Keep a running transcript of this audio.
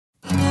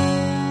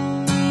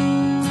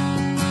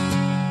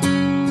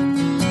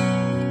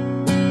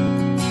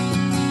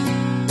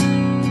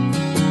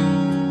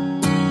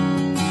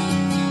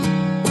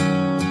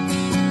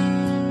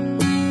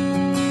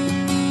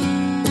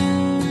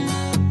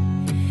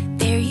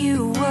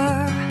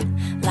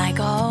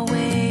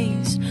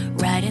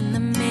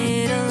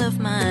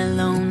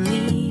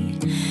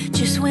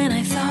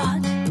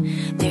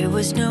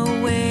was no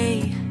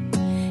way,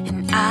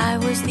 and I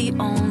was the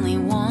only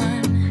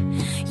one.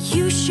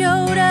 You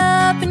showed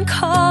up and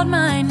called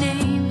my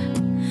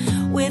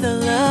name with a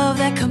love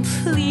that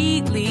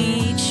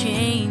completely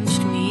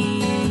changed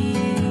me.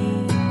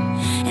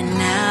 And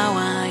now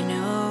I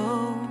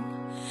know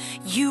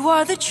you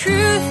are the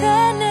truth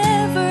that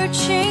never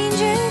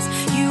changes.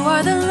 You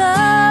are the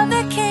love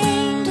that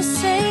came to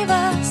save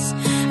us.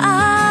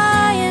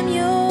 I am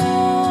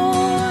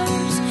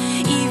yours,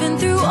 even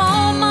through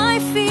all my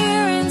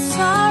fear and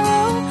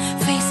sorrow,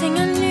 facing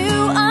a new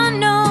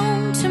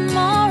unknown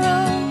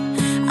tomorrow.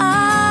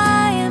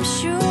 I am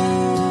sure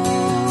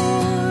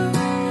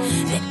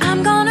that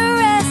I'm gonna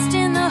rest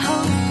in the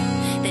hope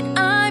that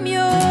I'm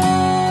yours.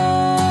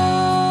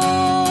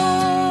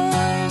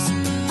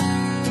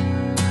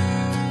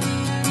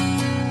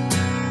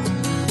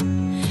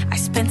 I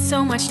spent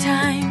so much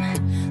time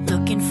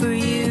looking for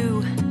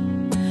you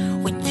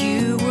when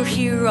you were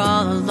here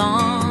all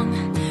along,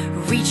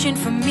 reaching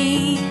for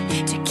me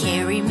to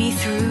carry me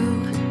through.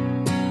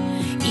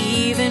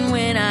 Even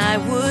when I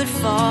would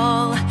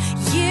fall,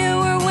 you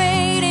were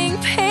waiting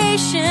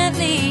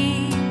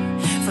patiently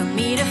for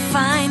me to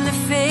find the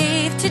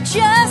faith to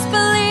just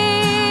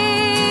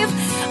believe.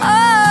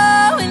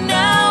 Oh, and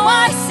now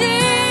I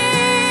see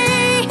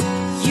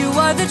you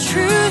are the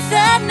truth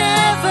that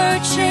never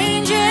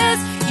changes.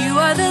 You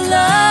are the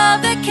love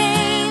that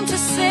came to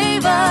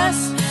save us.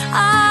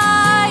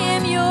 I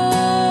am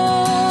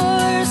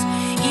yours,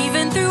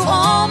 even through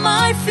all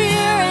my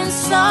fear and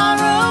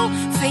sorrow,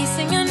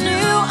 facing a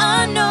new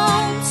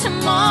unknown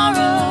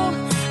tomorrow.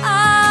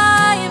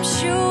 I am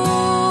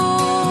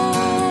sure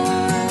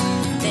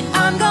that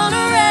I'm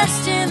gonna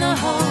rest in the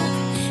hope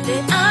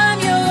that I'm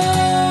yours.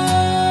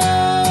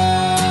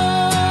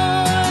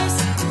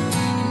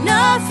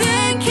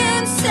 Nothing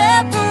can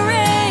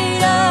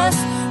separate us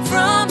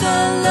from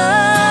the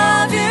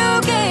love you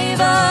gave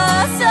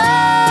us.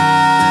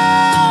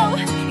 Oh,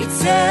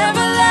 it's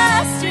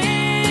everlasting.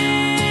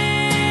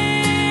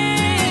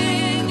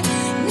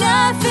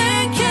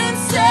 Nothing can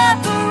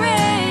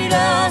separate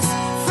us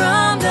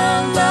from the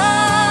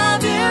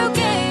love you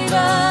gave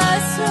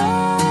us.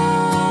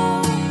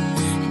 Oh,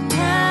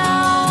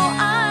 now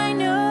I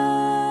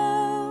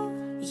know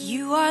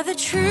you are the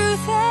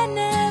truth that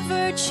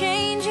never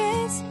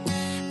changes,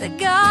 the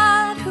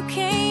God who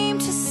came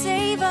to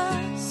save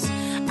us.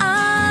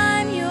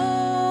 I'm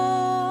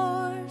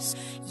yours.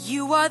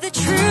 You are the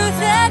truth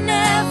that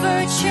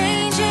never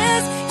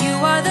changes. You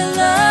are the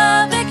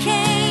love that